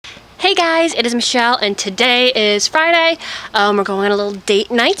Hey guys, it is Michelle and today is Friday. We're going on a little date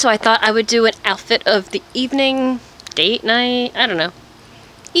night, so I thought I would do an outfit of the evening date night. I don't know.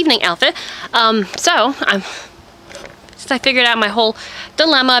 Evening outfit. Since I figured out my whole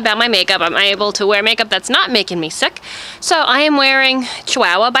dilemma about my makeup, I'm able to wear makeup that's not making me sick. So I am wearing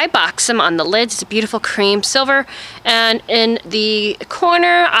Chihuahua by Buxom on the lids. It's a beautiful cream silver. And in the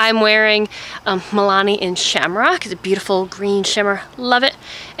corner, I'm wearing Milani in Shamrock. It's a beautiful green shimmer. Love it.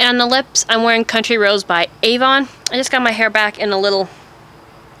 And on the lips, I'm wearing Country Rose by Avon. I just got my hair back in a little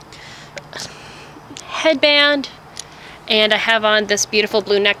headband. And I have on this beautiful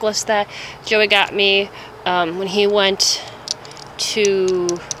blue necklace that Joey got me when he went to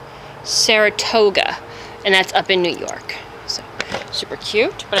Saratoga, and that's up in New York. So super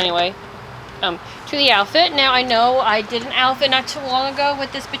cute. But anyway, to the outfit. Now I know I did an outfit not too long ago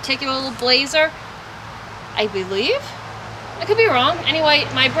with this particular little blazer, I believe. I could be wrong. Anyway,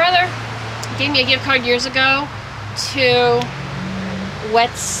 my brother gave me a gift card years ago to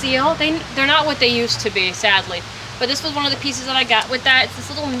Wet Seal. They're not what they used to be, sadly. But this was one of the pieces that I got with that. It's this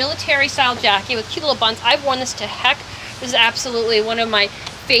little military style jacket with cute little buttons. I've worn this to heck. This is absolutely one of my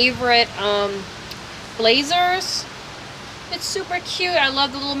favorite blazers. It's super cute. I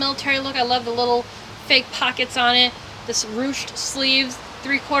love the little military look. I love the little fake pockets on it. This ruched sleeves,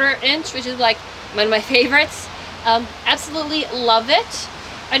 3/4 inch, which is like one of my favorites. Absolutely love it.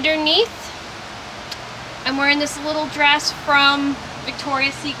 Underneath, I'm wearing this little dress from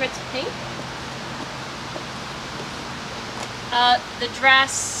Victoria's Secret's Pink. The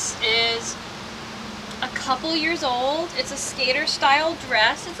dress is a couple years old. It's a skater style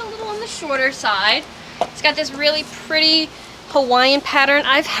dress. It's a little on the shorter side. It's got this really pretty Hawaiian pattern.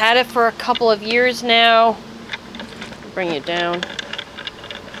 I've had it for a couple of years now. Bring it down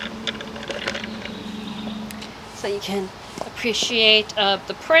so you can appreciate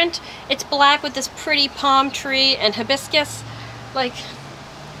the print. It's black with this pretty palm tree and hibiscus. Like,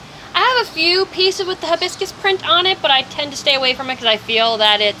 I have a few pieces with the hibiscus print on it, but I tend to stay away from it because I feel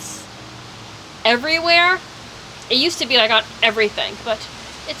that it's everywhere. It used to be like on everything, but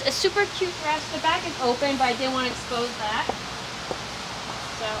it's a super cute dress. The back is open, but I didn't want to expose that.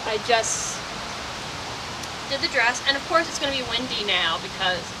 So I just did the dress, and of course it's going to be windy now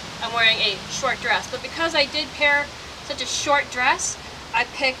because I'm wearing a short dress. But because I did pair such a short dress, I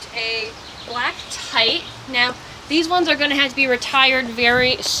picked a black tight. Now, these ones are going to have to be retired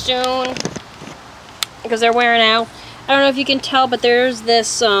very soon because they're wearing out. I don't know if you can tell, but there's this,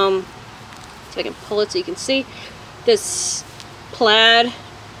 so I can pull it so you can see, this plaid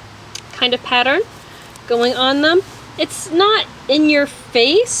kind of pattern going on them. It's not in your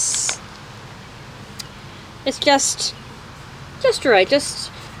face. It's just right,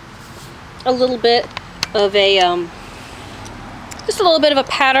 just a little bit of a,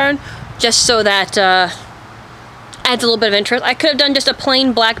 pattern, just so that, adds a little bit of interest. I could have done just a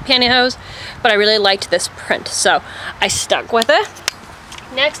plain black pantyhose, but I really liked this print, so I stuck with it.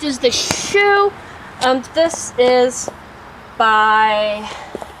 Next is the shoe. This is by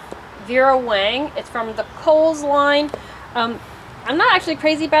Vera Wang. It's from the Kohl's line. I'm not actually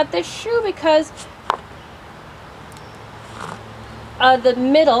crazy about this shoe because the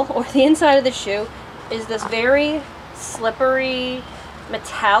middle, or the inside of the shoe, is this very slippery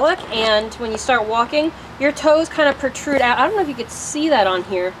metallic, and when you start walking, your toes kind of protrude out. I don't know if you could see that on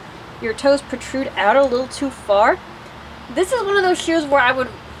here. Your toes protrude out a little too far. This is one of those shoes where I would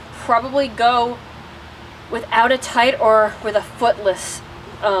probably go without a tight or with a footless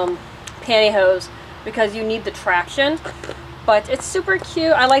pantyhose because you need the traction. But it's super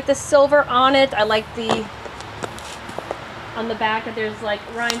cute. I like the silver on it. I like the on the back that there's like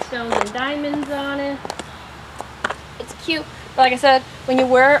rhinestones and diamonds on it. It's cute. But like I said, when you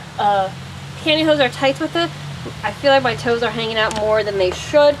wear pantyhose or tights with it, I feel like my toes are hanging out more than they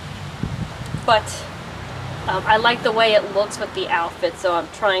should. But I like the way it looks with the outfit, so I'm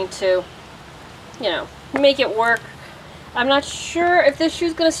trying to, you know, make it work. I'm not sure if this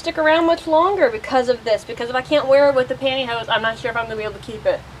shoe's going to stick around much longer because of this. Because if I can't wear it with the pantyhose, I'm not sure if I'm going to be able to keep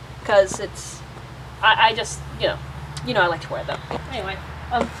it. Because it's, I just, you know I like to wear them. Anyway,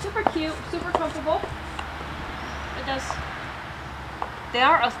 super cute, super comfortable. It does. They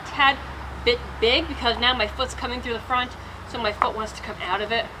are a tad bit big because now my foot's coming through the front, so my foot wants to come out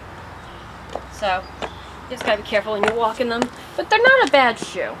of it. So, you just gotta be careful when you're walking them. But they're not a bad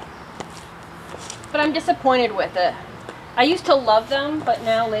shoe. But I'm disappointed with it. I used to love them, but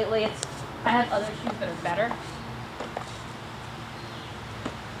now lately I have other shoes that are better.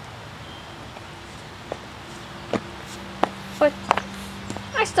 But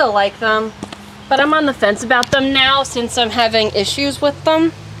I still like them. But I'm on the fence about them now since I'm having issues with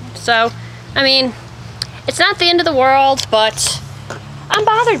them. So, I mean, it's not the end of the world, but I'm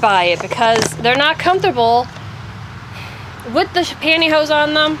bothered by it because they're not comfortable with the pantyhose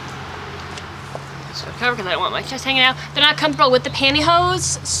on them. Just gonna cover because I don't want my chest hanging out. They're not comfortable with the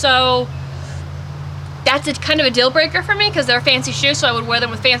pantyhose, so that's kind of a deal breaker for me because they're fancy shoes, so I would wear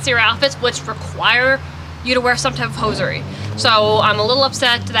them with fancier outfits, which require you to wear some type of hosiery. So I'm a little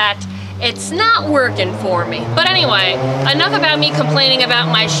upset that it's not working for me. But anyway, enough about me complaining about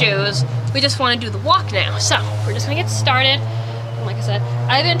my shoes. We just want to do the walk now. So we're just gonna get started. And like I said,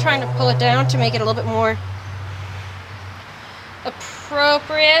 I've been trying to pull it down to make it a little bit more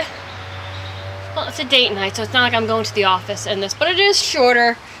appropriate. Well, it's a date night, so it's not like I'm going to the office in this, but it is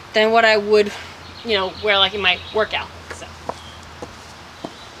shorter than what I would, you know, wear like in my workout. So.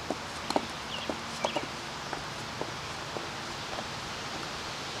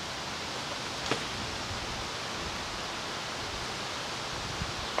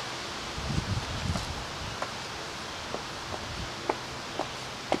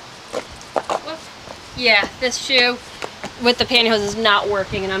 Yeah, this shoe with the pantyhose is not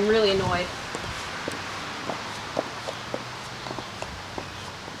working, and I'm really annoyed.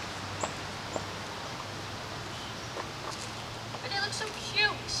 But they look so cute.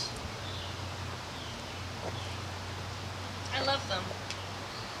 I love them.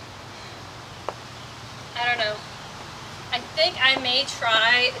 I don't know. I think I may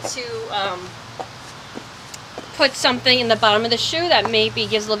try to put something in the bottom of the shoe that maybe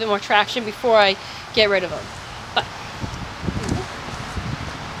gives a little bit more traction before I get rid of them. But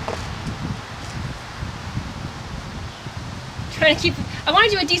trying to keep, I want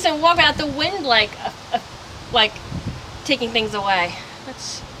to do a decent walk without the wind like taking things away.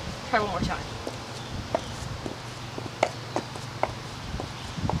 Let's try one more time.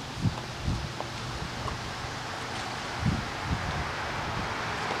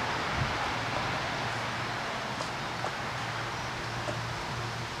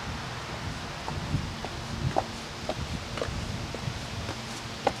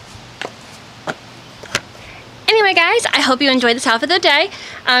 Anyway guys, I hope you enjoyed this outfit of the day.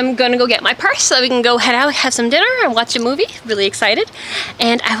 I'm gonna go get my purse so we can go head out, have some dinner, and watch a movie. Really excited.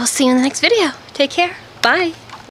 And I will see you in the next video. Take care. Bye.